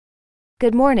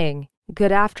Good morning,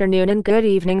 good afternoon and good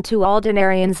evening to all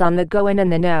Dinarians on the go and in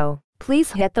the know.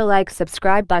 Please hit the like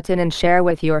subscribe button and share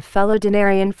with your fellow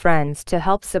Dinarian friends to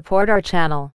help support our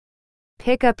channel.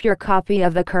 Pick up your copy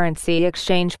of the Currency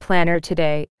Exchange Planner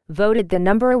today, voted the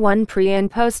 #1 pre- and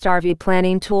post-RV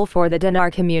planning tool for the dinar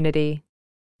community.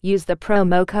 Use the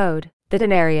promo code, the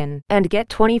Dinarian, and get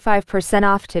 25%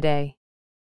 off today.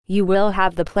 You will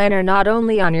have the planner not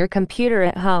only on your computer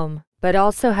at home, but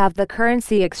also have the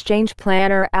Currency Exchange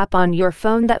Planner app on your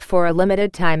phone that for a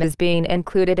limited time is being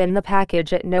included in the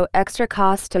package at no extra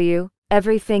cost to you.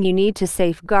 Everything you need to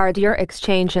safeguard your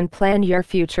exchange and plan your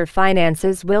future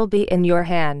finances will be in your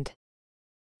hand.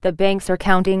 The banks are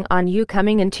counting on you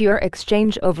coming into your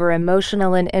exchange over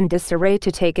emotional and in disarray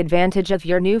to take advantage of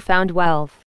your newfound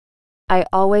wealth. I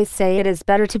always say it is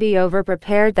better to be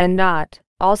over-prepared than not.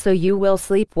 Also, you will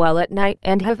sleep well at night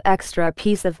and have extra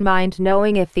peace of mind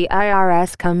knowing if the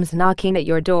IRS comes knocking at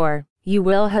your door, you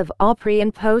will have all pre-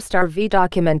 and post-RV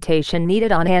documentation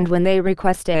needed on hand when they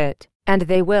request it, and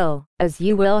they will, as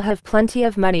you will have plenty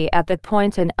of money at that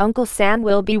point and Uncle Sam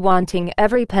will be wanting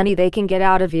every penny they can get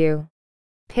out of you.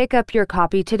 Pick up your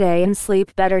copy today and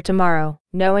sleep better tomorrow,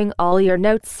 knowing all your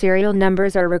notes' serial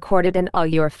numbers are recorded and all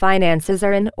your finances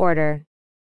are in order.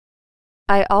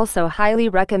 I also highly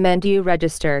recommend you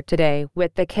register today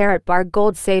with the Karatbar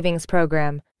Gold Savings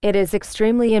Program. It is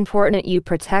extremely important you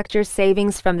protect your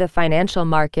savings from the financial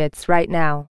markets right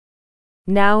now.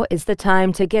 Now is the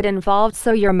time to get involved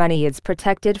so your money is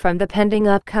protected from the pending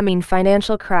upcoming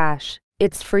financial crash.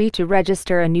 It's free to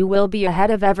register and you will be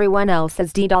ahead of everyone else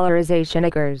as de-dollarization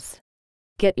occurs.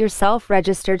 Get yourself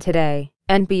registered today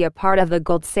and be a part of the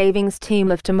gold savings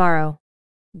team of tomorrow.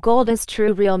 Gold is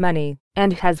true real money,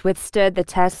 and has withstood the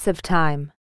tests of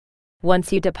time.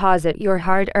 Once you deposit your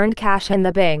hard-earned cash in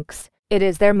the banks, it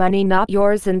is their money not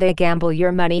yours and they gamble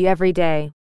your money every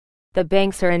day. The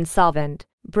banks are insolvent,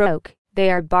 broke, they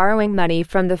are borrowing money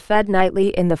from the Fed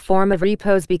nightly in the form of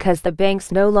repos because the banks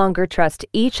no longer trust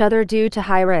each other due to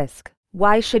high risk.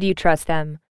 Why should you trust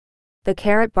them? The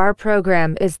Karatbar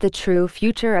program is the true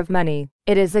future of money.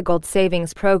 It is a gold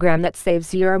savings program that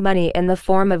saves your money in the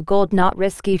form of gold, not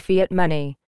risky fiat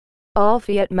money. All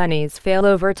fiat monies fail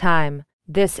over time.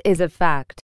 This is a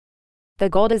fact. The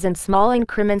gold is in small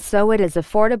increments, so it is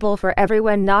affordable for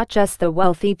everyone, not just the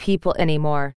wealthy people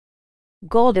anymore.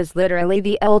 Gold is literally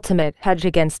the ultimate hedge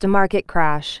against a market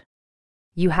crash.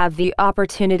 You have the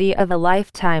opportunity of a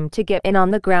lifetime to get in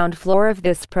on the ground floor of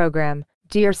this program.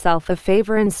 Do yourself a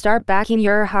favor and start backing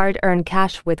your hard-earned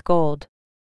cash with gold.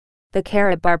 The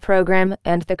Karatbar program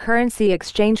and the Currency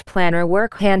Exchange Planner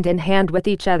work hand in hand with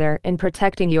each other in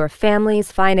protecting your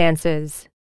family's finances.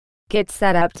 Get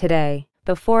set up today,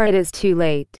 before it is too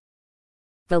late.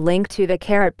 The link to the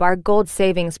Karatbar Gold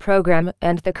Savings Program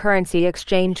and the Currency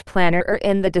Exchange Planner are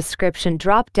in the description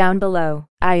drop down below.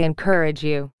 I encourage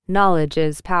you, knowledge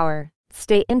is power.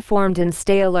 Stay informed and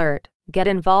stay alert. Get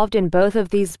involved in both of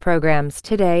these programs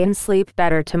today and sleep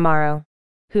better tomorrow.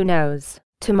 Who knows?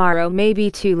 Tomorrow may be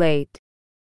too late.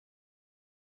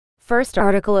 First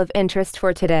article of interest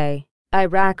for today.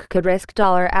 Iraq could risk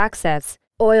dollar access,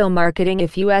 oil marketing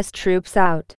if U.S. troops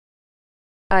out.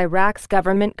 Iraq's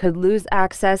government could lose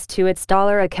access to its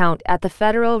dollar account at the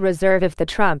Federal Reserve if the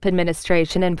Trump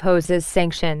administration imposes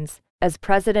sanctions, as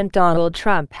President Donald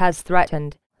Trump has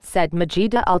threatened, said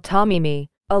Majid al-Tamimi,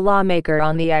 a lawmaker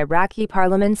on the Iraqi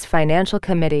Parliament's Financial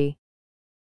Committee.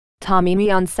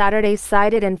 Tamimi on Saturday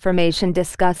cited information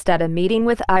discussed at a meeting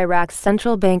with Iraq's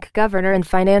central bank governor and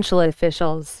financial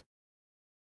officials.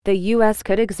 The U.S.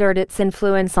 could exert its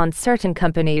influence on certain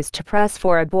companies to press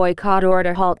for a boycott or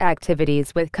to halt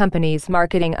activities with companies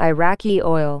marketing Iraqi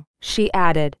oil, she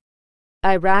added.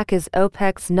 Iraq is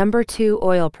OPEC's #2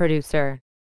 oil producer.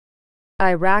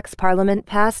 Iraq's parliament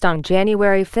passed on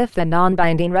January 5 a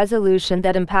non-binding resolution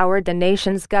that empowered the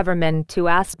nation's government to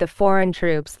ask the foreign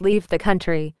troops leave the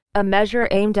country, a measure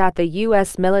aimed at the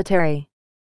U.S. military.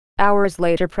 Hours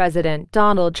later, President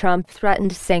Donald Trump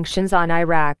threatened sanctions on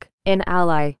Iraq, an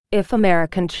ally, if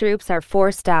American troops are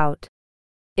forced out.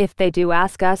 If they do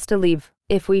ask us to leave,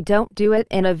 if we don't do it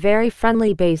in a very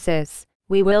friendly basis,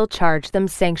 we will charge them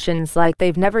sanctions like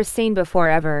they've never seen before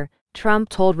ever, Trump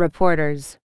told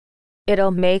reporters.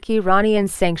 It'll make Iranian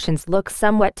sanctions look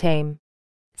somewhat tame.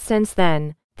 Since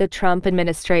then, the Trump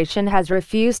administration has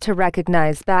refused to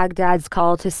recognize Baghdad's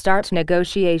call to start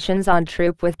negotiations on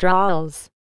troop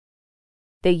withdrawals.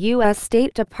 The U.S.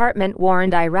 State Department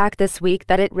warned Iraq this week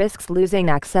that it risks losing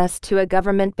access to a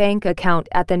government bank account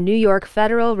at the New York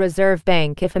Federal Reserve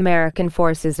Bank if American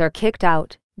forces are kicked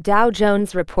out, Dow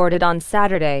Jones reported on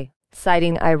Saturday,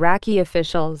 citing Iraqi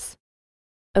officials.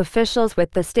 Officials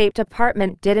with the State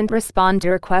Department didn't respond to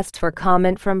requests for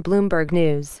comment from Bloomberg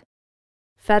News.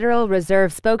 Federal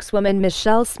Reserve spokeswoman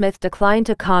Michelle Smith declined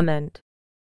to comment.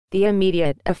 The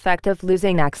immediate effect of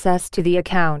losing access to the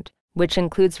account, which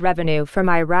includes revenue from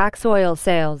Iraq's oil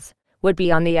sales, would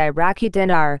be on the Iraqi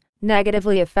dinar,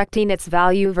 negatively affecting its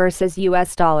value versus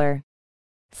US dollar.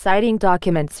 Citing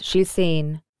documents she's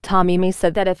seen, Tamimi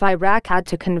said that if Iraq had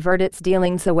to convert its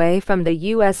dealings away from the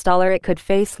US dollar, it could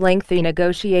face lengthy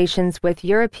negotiations with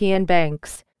European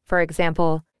banks, for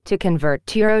example, to convert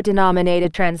to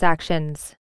euro-denominated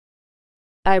transactions.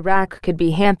 Iraq could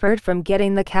be hampered from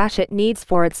getting the cash it needs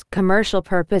for its commercial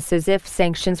purposes if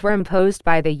sanctions were imposed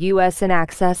by the US and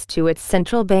access to its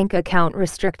central bank account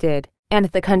restricted, and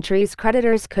the country's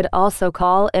creditors could also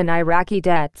call in Iraqi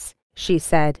debts, she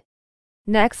said.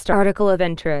 Next article of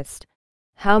interest.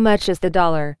 How much is the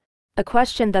dollar? A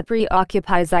question that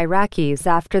preoccupies Iraqis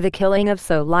after the killing of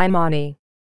Soleimani.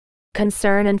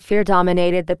 Concern and fear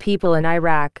dominated the people in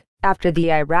Iraq after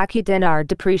the Iraqi dinar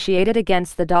depreciated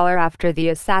against the dollar after the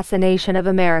assassination of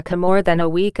America more than a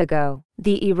week ago.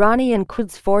 The Iranian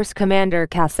Quds Force commander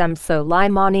Qasem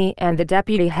Soleimani and the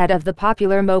deputy head of the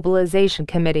Popular Mobilization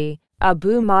Committee,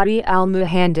 Abu Mahdi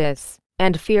al-Muhandis,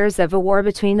 and fears of a war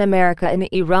between America and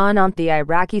Iran on the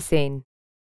Iraqi scene.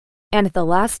 And the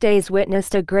last days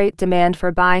witnessed a great demand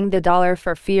for buying the dollar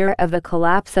for fear of the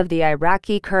collapse of the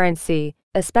Iraqi currency,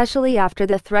 especially after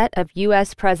the threat of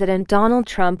U.S. President Donald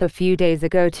Trump a few days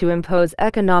ago to impose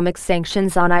economic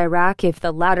sanctions on Iraq if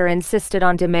the latter insisted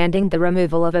on demanding the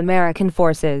removal of American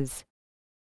forces.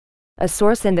 A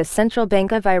source in the Central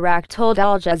Bank of Iraq told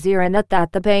Al Jazeera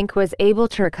that the bank was able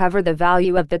to recover the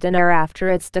value of the dinar after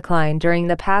its decline during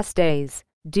the past days,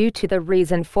 due to the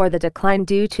reason for the decline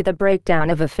due to the breakdown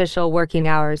of official working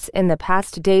hours in the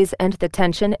past days and the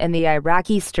tension in the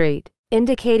Iraqi street,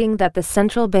 indicating that the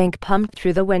central bank pumped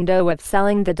through the window of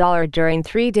selling the dollar during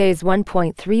 3 days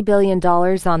 $1.3 billion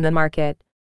on the market.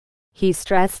 He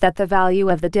stressed that the value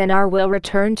of the dinar will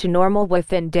return to normal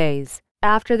within days,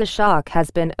 after the shock has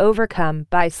been overcome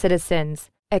by citizens,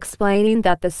 explaining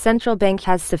that the central bank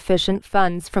has sufficient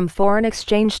funds from foreign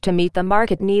exchange to meet the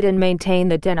market need and maintain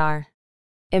the dinar.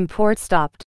 Imports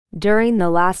stopped. During the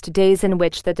last days in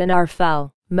which the dinar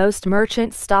fell, most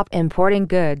merchants stopped importing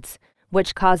goods,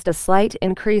 which caused a slight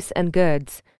increase in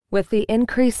goods, with the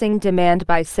increasing demand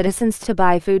by citizens to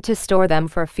buy food to store them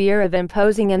for fear of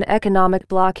imposing an economic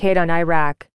blockade on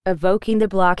Iraq, evoking the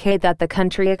blockade that the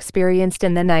country experienced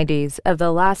in the 90s of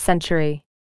the last century.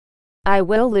 I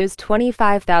will lose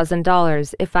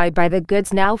 $25,000 if I buy the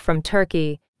goods now from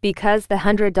Turkey, because the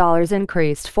 $100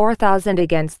 increased $4,000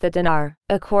 against the dinar,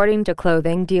 according to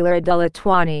clothing dealer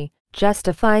Al-Atwani,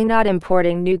 justifying not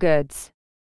importing new goods.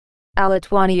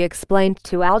 Al-Atwani explained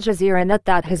to Al Jazeera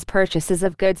that his purchases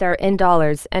of goods are in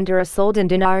dollars and are sold in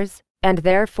dinars, and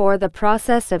therefore the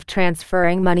process of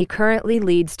transferring money currently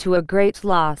leads to a great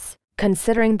loss,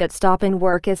 considering that stopping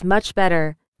work is much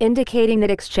better, indicating that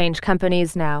exchange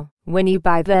companies now, when you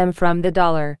buy them from the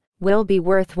dollar, will be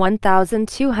worth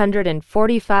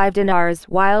 1,245 dinars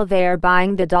while they are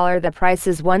buying the dollar the price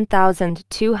is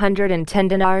 1,210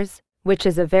 dinars, which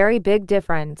is a very big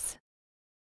difference.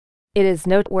 It is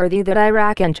noteworthy that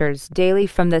Iraq enters daily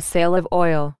from the sale of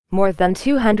oil, more than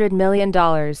 $200 million,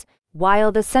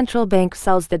 while the central bank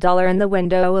sells the dollar in the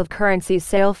window of currency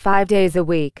sale 5 days a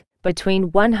week, between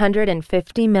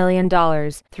 $150 million,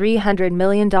 $300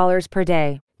 million per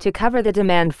day, to cover the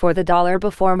demand for the dollar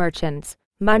before merchants,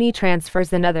 money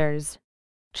transfers and others.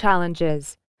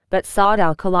 Challenges. But Saad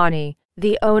Al-Kalani,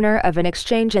 the owner of an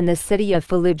exchange in the city of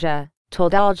Fallujah,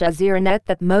 told Al Jazeera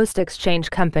that most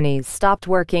exchange companies stopped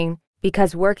working,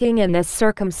 because working in this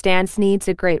circumstance needs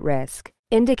a great risk,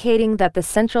 indicating that the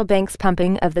central bank's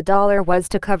pumping of the dollar was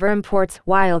to cover imports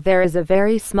while there is a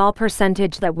very small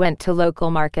percentage that went to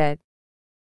local market.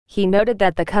 He noted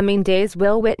that the coming days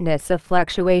will witness a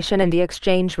fluctuation in the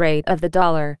exchange rate of the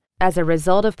dollar, as a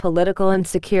result of political and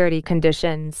security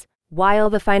conditions,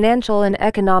 while the financial and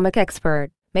economic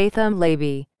expert, Maitham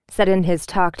Levy, said in his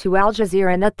talk to Al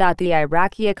Jazeera that the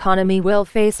Iraqi economy will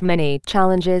face many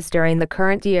challenges during the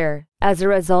current year, as a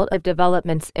result of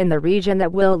developments in the region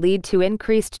that will lead to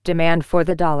increased demand for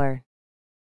the dollar.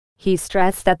 He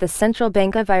stressed that the Central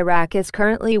Bank of Iraq is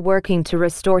currently working to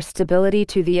restore stability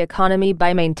to the economy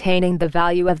by maintaining the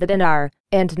value of the dinar,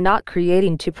 and not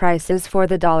creating two prices for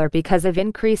the dollar because of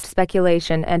increased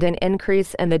speculation and an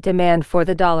increase in the demand for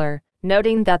the dollar,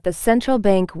 noting that the central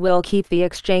bank will keep the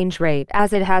exchange rate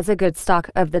as it has a good stock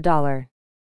of the dollar.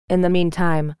 In the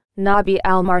meantime, Nabi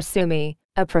al-Marsumi,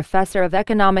 a professor of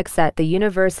economics at the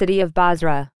University of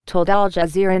Basra, told Al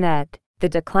Jazeera The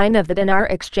decline of the dinar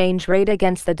exchange rate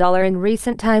against the dollar in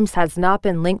recent times has not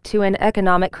been linked to an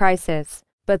economic crisis,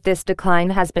 but this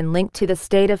decline has been linked to the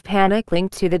state of panic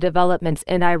linked to the developments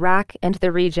in Iraq and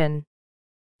the region.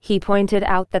 He pointed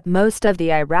out that most of the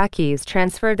Iraqis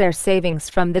transferred their savings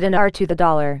from the dinar to the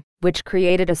dollar, which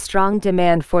created a strong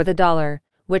demand for the dollar,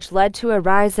 which led to a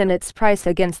rise in its price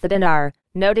against the dinar,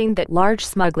 noting that large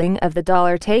smuggling of the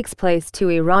dollar takes place to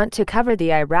Iran to cover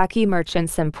the Iraqi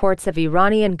merchants' imports of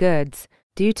Iranian goods,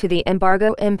 due to the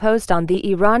embargo imposed on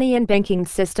the Iranian banking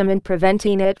system in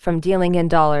preventing it from dealing in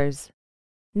dollars.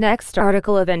 Next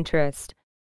article of interest.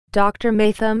 Dr.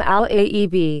 Maitham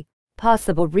Al-Aeb,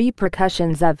 possible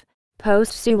repercussions of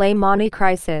post-Soleimani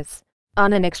crisis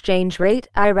on an exchange rate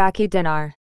Iraqi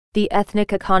dinar. The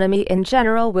ethnic economy in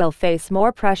general will face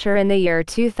more pressure in the year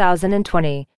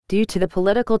 2020, due to the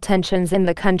political tensions in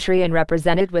the country and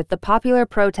represented with the popular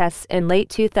protests in late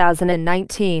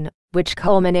 2019, which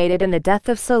culminated in the death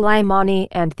of Soleimani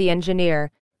and the engineer,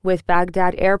 with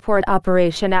Baghdad airport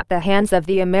operation at the hands of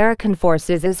the American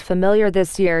forces is familiar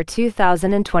this year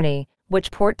 2020,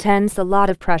 which portends a lot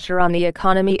of pressure on the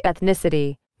economy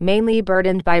ethnicity, mainly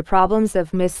burdened by problems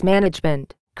of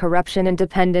mismanagement, corruption and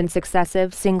dependence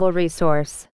excessive single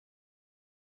resource.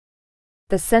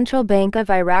 The Central Bank of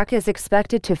Iraq is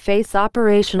expected to face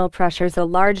operational pressures a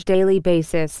large daily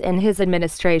basis, and his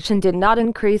administration did not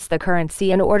increase the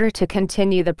currency in order to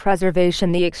continue the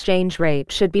preservation. The exchange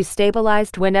rate should be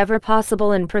stabilized whenever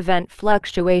possible and prevent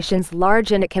fluctuations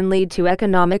large, and it can lead to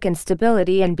economic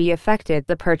instability and be affected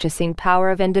the purchasing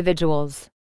power of individuals.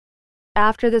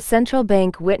 After the central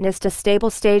bank witnessed a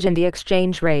stable stage in the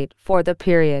exchange rate for the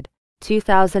period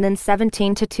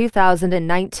 2017 to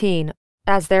 2019,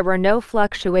 as there were no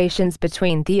fluctuations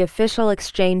between the official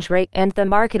exchange rate and the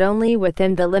market only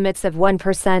within the limits of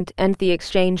 1%, and the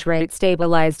exchange rate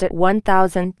stabilized at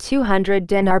 1,200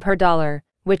 dinar per dollar,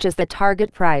 which is the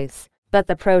target price. But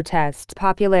the protest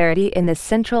popularity in the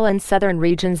central and southern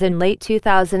regions in late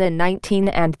 2019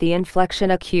 and the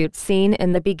inflection acute seen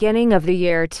in the beginning of the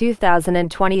year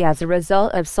 2020 as a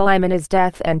result of Soleimani's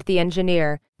death and the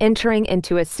engineer, entering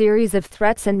into a series of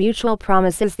threats and mutual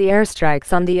promises, the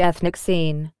airstrikes on the ethnic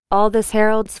scene. All this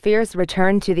heralds fears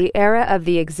return to the era of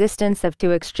the existence of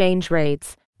two exchange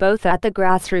rates, both at the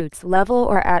grassroots level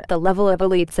or at the level of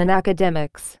elites and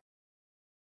academics.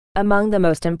 Among the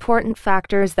most important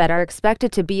factors that are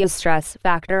expected to be a stress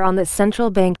factor on the central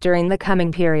bank during the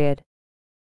coming period.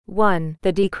 1.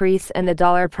 The decrease in the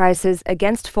dollar prices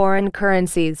against foreign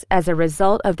currencies as a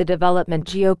result of the development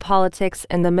geopolitics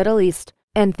in the Middle East,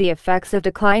 and the effects of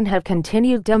decline have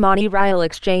continued the money-real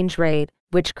exchange rate,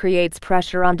 which creates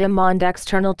pressure on demand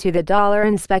external to the dollar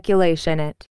and speculation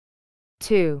it.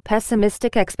 2.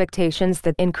 Pessimistic expectations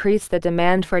that increase the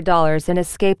demand for dollars and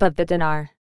escape of the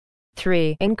dinar.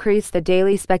 3. Increase the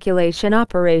daily speculation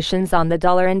operations on the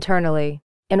dollar internally,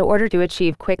 in order to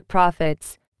achieve quick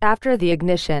profits, after the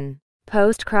ignition,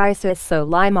 post-crisis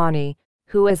Soleimani,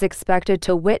 who is expected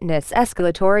to witness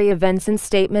escalatory events and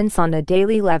statements on a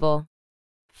daily level.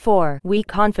 4. Weak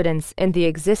confidence in the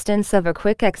existence of a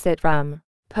quick exit from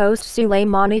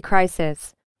post-Soleimani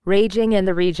crisis, raging in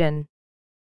the region.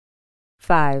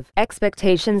 5.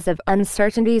 Expectations of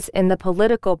uncertainties in the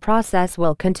political process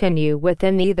will continue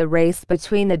within the race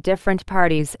between the different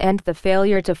parties, and the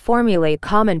failure to formulate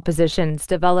common positions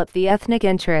develop the ethnic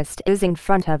interest is in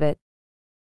front of it.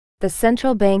 The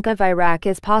Central Bank of Iraq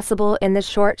is possible in the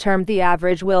short term. The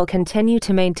average will continue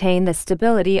to maintain the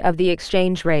stability of the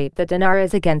exchange rate the dinar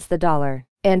is against the dollar,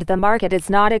 and the market is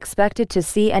not expected to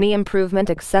see any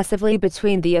improvement excessively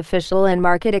between the official and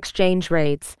market exchange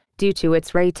rates. Due to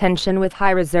its rate tension with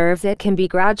high reserves, it can be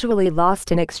gradually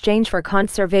lost in exchange for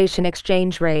conservation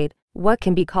exchange rate, what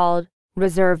can be called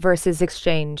reserve versus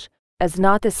exchange, as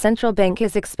not the central bank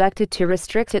is expected to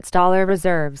restrict its dollar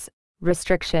reserves.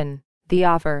 Restriction. The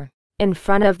offer in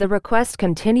front of the request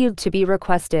continued to be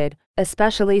requested,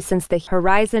 especially since the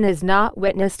horizon has not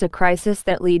witnessed a crisis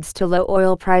that leads to low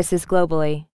oil prices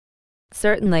globally.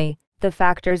 Certainly, the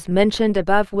factors mentioned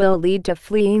above will lead to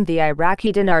fleeing the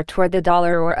Iraqi dinar toward the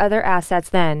dollar or other assets.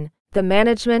 Then, the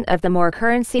management of the more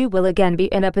currency will again be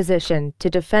in a position to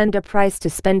defend a price to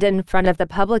spend in front of the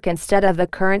public instead of the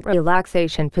current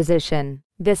relaxation position.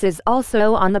 This is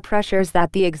also on the pressures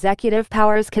that the executive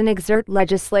powers can exert.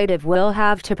 Legislative will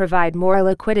have to provide more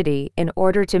liquidity in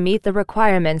order to meet the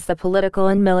requirements the political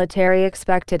and military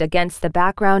expected against the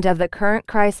background of the current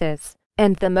crisis.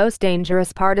 And the most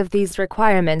dangerous part of these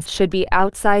requirements should be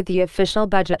outside the official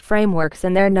budget frameworks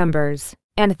and their numbers,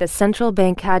 and the central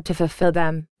bank had to fulfill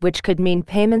them, which could mean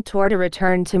payment toward a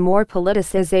return to more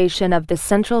politicization of the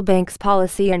central bank's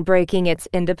policy and breaking its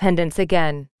independence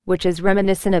again. which is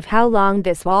reminiscent of how long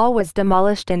this wall was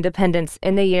demolished independence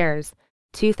in the years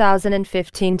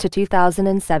 2015 to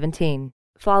 2017,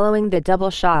 following the double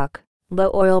shock, low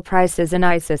oil prices and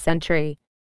ISIS entry.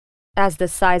 As the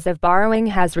size of borrowing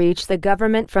has reached the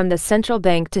government from the central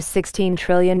bank to 16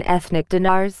 trillion ethnic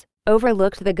dinars,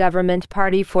 overlooked the government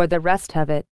party for the rest of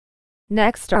it.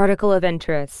 Next article of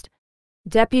interest.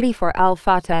 Deputy for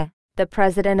al-Fatah, the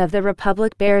President of the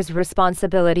Republic bears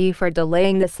responsibility for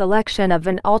delaying the selection of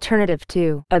an alternative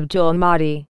to Abdul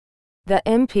Mahdi. The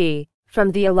MP,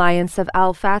 from the alliance of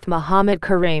al-Fatah Mohammed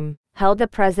Karim, held the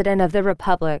President of the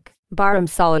Republic, Barham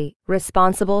Salih,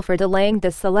 responsible for delaying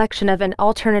the selection of an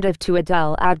alternative to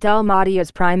Adel Abdel Mahdi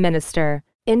as Prime Minister,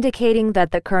 indicating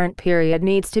that the current period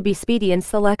needs to be speedy in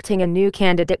selecting a new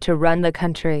candidate to run the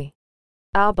country.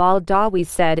 Al-Baldawi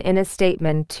said in a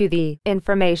statement to the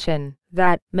Information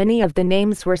that many of the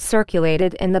names were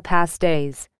circulated in the past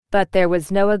days, but there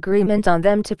was no agreement on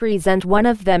them to present one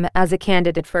of them as a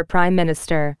candidate for Prime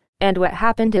Minister, and what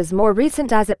happened is more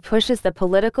recent as it pushes the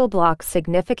political bloc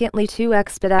significantly to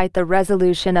expedite the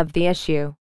resolution of the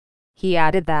issue. He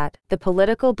added that the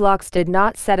political blocs did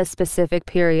not set a specific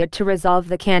period to resolve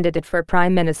the candidate for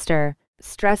Prime Minister,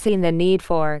 stressing the need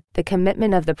for the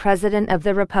commitment of the President of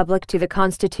the Republic to the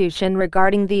Constitution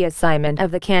regarding the assignment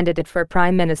of the candidate for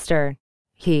Prime Minister.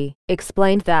 He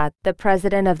explained that the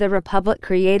President of the Republic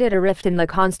created a rift in the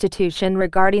Constitution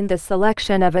regarding the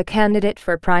selection of a candidate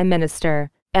for Prime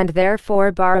Minister, and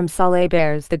therefore Barham Saleh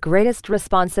bears the greatest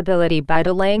responsibility by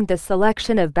delaying the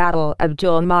selection of Adel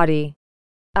Abdul Mahdi.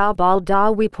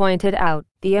 Al-Baldawi pointed out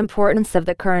the importance of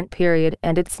the current period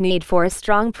and its need for a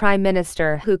strong prime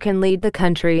minister who can lead the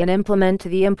country and implement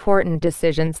the important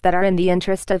decisions that are in the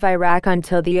interest of Iraq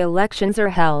until the elections are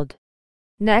held.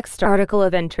 Next article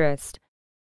of interest.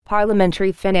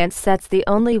 Parliamentary Finance sets the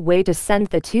only way to send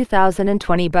the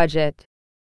 2020 budget.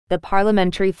 The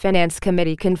Parliamentary Finance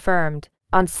Committee confirmed,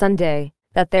 on Sunday,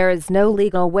 that there is no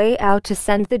legal way out to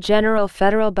send the general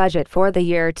federal budget for the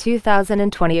year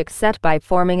 2020 except by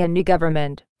forming a new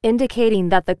government, indicating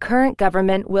that the current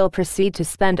government will proceed to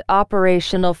spend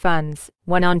operational funds,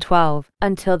 1 on 12,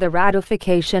 until the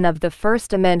ratification of the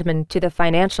First Amendment to the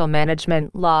Financial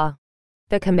Management Law.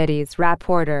 The committee's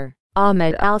rapporteur,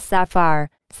 Ahmed Al-Safar,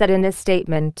 said in a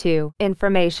statement to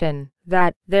Information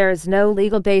that there is no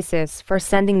legal basis for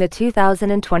sending the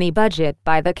 2020 budget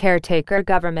by the caretaker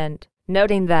government,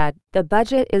 noting that the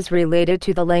budget is related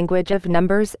to the language of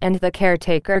numbers and the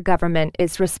caretaker government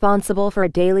is responsible for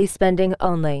daily spending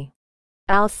only.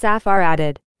 Al-Safar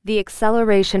added, the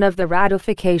acceleration of the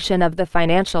ratification of the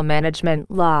Financial Management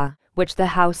Law, which the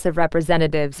House of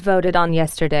Representatives voted on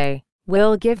yesterday,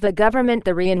 will give the government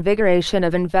the reinvigoration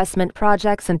of investment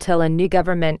projects until a new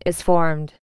government is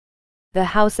formed. The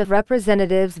House of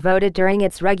Representatives voted during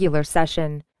its regular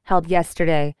session, held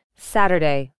yesterday,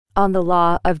 Saturday, on the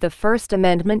law of the First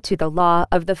Amendment to the Law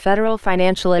of the Federal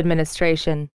Financial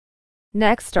Administration.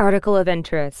 Next article of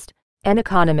interest. An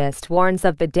economist warns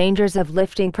of the dangers of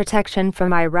lifting protection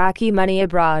from Iraqi money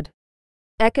abroad.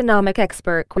 Economic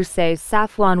expert Qusay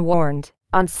Safwan warned,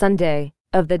 on Sunday,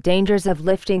 of the dangers of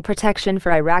lifting protection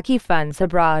for Iraqi funds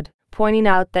abroad, pointing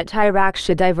out that Iraq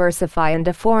should diversify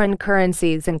into foreign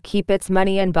currencies and keep its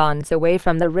money and bonds away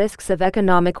from the risks of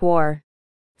economic war.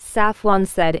 Safwan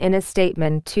said in a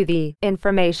statement to the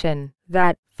Information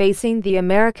that, facing the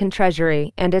American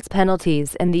Treasury and its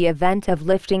penalties in the event of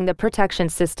lifting the protection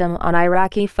system on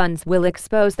Iraqi funds will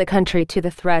expose the country to the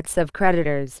threats of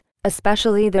creditors,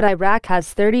 especially that Iraq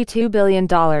has $32 billion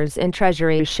in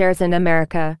Treasury shares in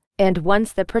America, and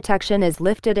once the protection is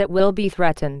lifted it will be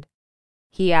threatened.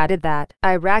 He added that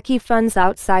Iraqi funds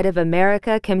outside of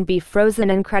America can be frozen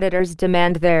and creditors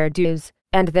demand their dues,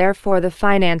 and therefore the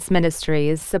Finance Ministry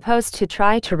is supposed to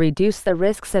try to reduce the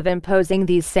risks of imposing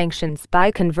these sanctions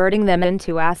by converting them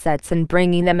into assets and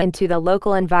bringing them into the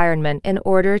local environment in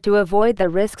order to avoid the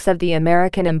risks of the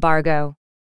American embargo.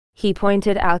 He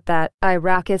pointed out that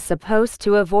Iraq is supposed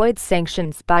to avoid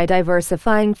sanctions by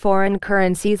diversifying foreign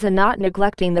currencies and not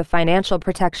neglecting the financial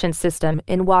protection system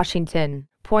in Washington,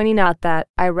 pointing out that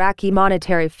Iraqi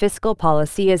monetary fiscal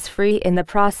policy is free in the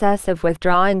process of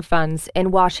withdrawing funds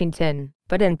in Washington,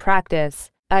 but in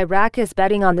practice, Iraq is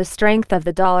betting on the strength of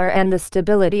the dollar and the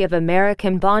stability of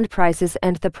American bond prices,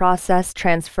 and the process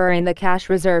transferring the cash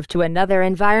reserve to another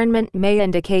environment may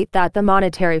indicate that the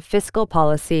monetary fiscal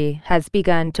policy has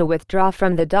begun to withdraw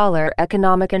from the dollar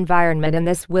economic environment, and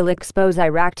this will expose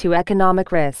Iraq to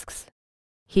economic risks.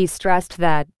 He stressed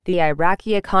that the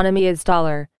Iraqi economy is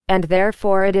dollar, and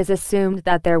therefore it is assumed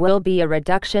that there will be a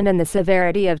reduction in the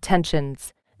severity of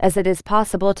tensions, as it is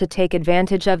possible to take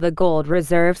advantage of the gold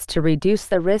reserves to reduce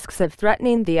the risks of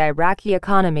threatening the Iraqi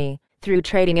economy through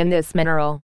trading in this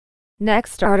mineral.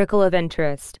 Next article of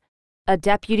interest. A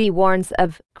deputy warns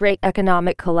of great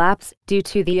economic collapse due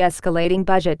to the escalating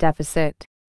budget deficit.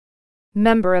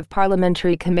 Member of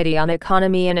Parliamentary Committee on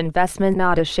Economy and Investment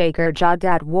Nada Shaker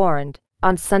Jawdat warned,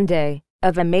 on Sunday,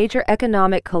 of a major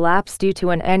economic collapse due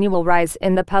to an annual rise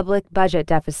in the public budget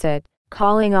deficit,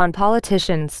 calling on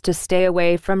politicians to stay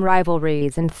away from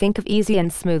rivalries and think of easy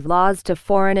and smooth laws to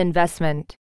foreign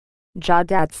investment.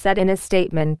 Jawdat said in a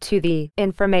statement to The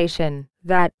Information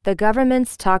that the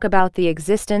government's talk about the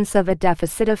existence of a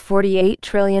deficit of 48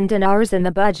 trillion dinars in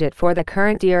the budget for the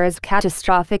current year is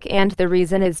catastrophic, and the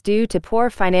reason is due to poor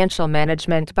financial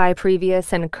management by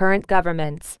previous and current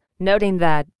governments, noting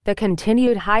that the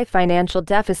continued high financial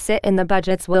deficit in the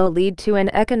budgets will lead to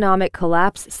an economic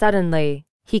collapse suddenly.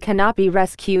 He cannot be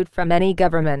rescued from any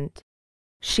government.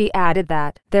 She added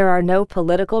that there are no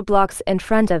political blocks in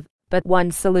front of but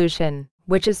one solution,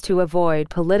 which is to avoid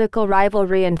political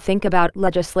rivalry and think about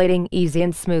legislating easy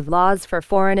and smooth laws for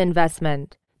foreign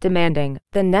investment, demanding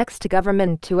the next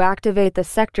government to activate the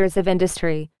sectors of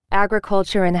industry,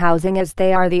 agriculture and housing as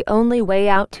they are the only way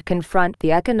out to confront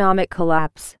the economic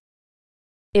collapse.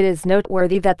 It is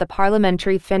noteworthy that the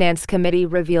Parliamentary Finance Committee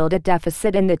revealed a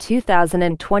deficit in the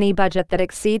 2020 budget that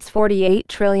exceeds 48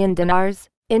 trillion dinars,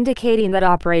 indicating that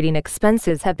operating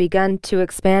expenses have begun to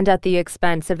expand at the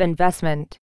expense of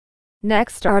investment.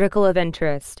 Next article of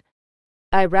interest.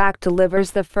 Iraq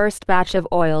delivers the first batch of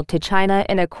oil to China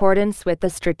in accordance with the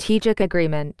strategic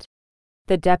agreement.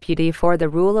 The Deputy for the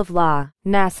Rule of Law,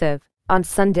 Nassif, on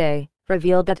Sunday,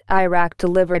 revealed that Iraq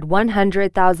delivered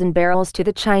 100,000 barrels to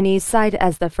the Chinese side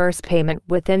as the first payment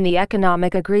within the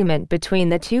economic agreement between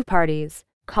the two parties,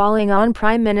 calling on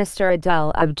Prime Minister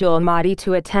Adel Abdul Mahdi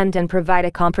to attend and provide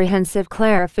a comprehensive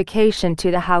clarification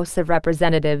to the House of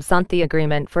Representatives on the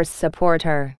agreement for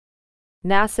supporter.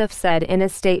 Nassif said in a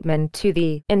statement to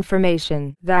The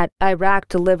Information that Iraq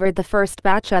delivered the first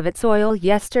batch of its oil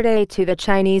yesterday to the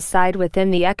Chinese side within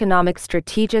the economic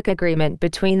strategic agreement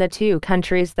between the two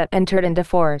countries that entered into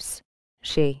force.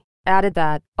 She added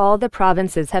that all the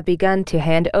provinces have begun to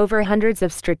hand over hundreds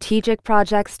of strategic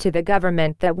projects to the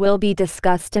government that will be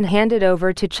discussed and handed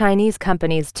over to Chinese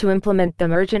companies to implement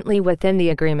them urgently within the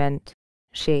agreement.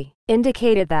 She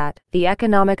indicated that the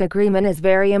economic agreement is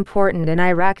very important and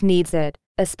Iraq needs it,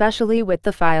 especially with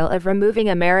the file of removing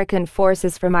American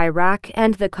forces from Iraq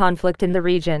and the conflict in the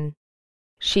region.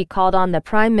 She called on the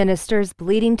Prime Minister's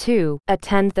bleeding to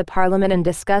attend the Parliament and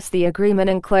discuss the agreement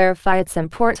and clarify its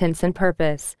importance and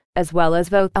purpose, as well as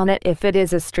vote on it if it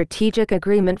is a strategic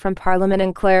agreement from Parliament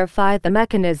and clarify the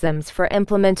mechanisms for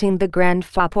implementing the Grand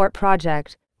Fraport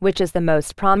project, which is the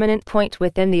most prominent point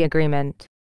within the agreement.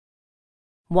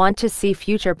 Want to see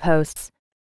future posts?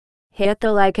 Hit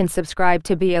the like and subscribe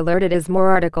to be alerted as more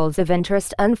articles of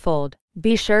interest unfold.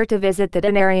 Be sure to visit the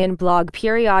Dinarian blog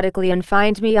periodically and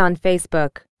find me on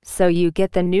Facebook, so you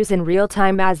get the news in real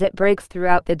time as it breaks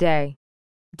throughout the day.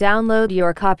 Download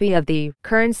your copy of the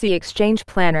Currency Exchange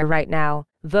Planner right now,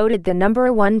 voted the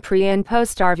 #1 pre- and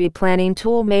post-RV planning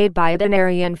tool made by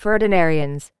Dinarian for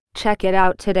Dinarians. Check it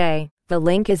out today, the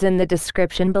link is in the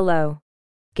description below.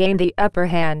 Gain the upper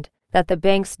hand that the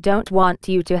banks don't want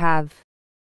you to have.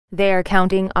 They are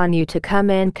counting on you to come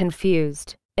in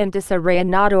confused, in disarray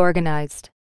and not organized.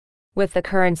 With the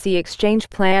Currency Exchange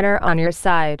Planner on your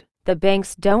side, the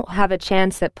banks don't have a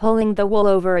chance at pulling the wool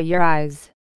over your eyes.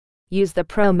 Use the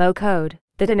promo code,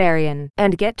 the Dinarian,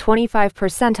 and get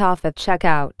 25% off at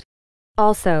checkout.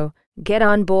 Also, get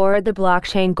on board the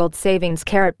Blockchain Gold Savings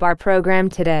Carrot Bar program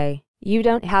today. You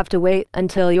don't have to wait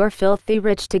until you're filthy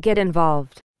rich to get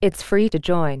involved. It's free to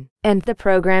join, and the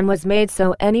program was made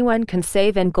so anyone can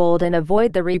save in gold and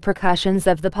avoid the repercussions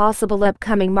of the possible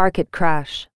upcoming market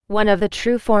crash, one of the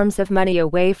true forms of money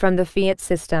away from the fiat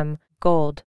system,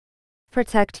 gold.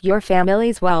 Protect your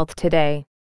family's wealth today.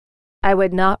 I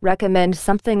would not recommend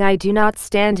something I do not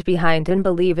stand behind and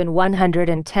believe in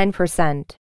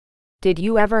 110%. Did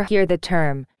you ever hear the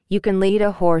term, you can lead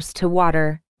a horse to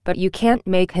water, but you can't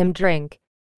make him drink?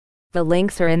 The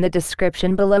links are in the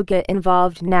description below. Get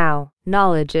involved now.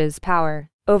 Knowledge is power.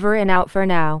 Over and out for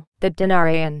now. The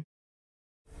Dinarian.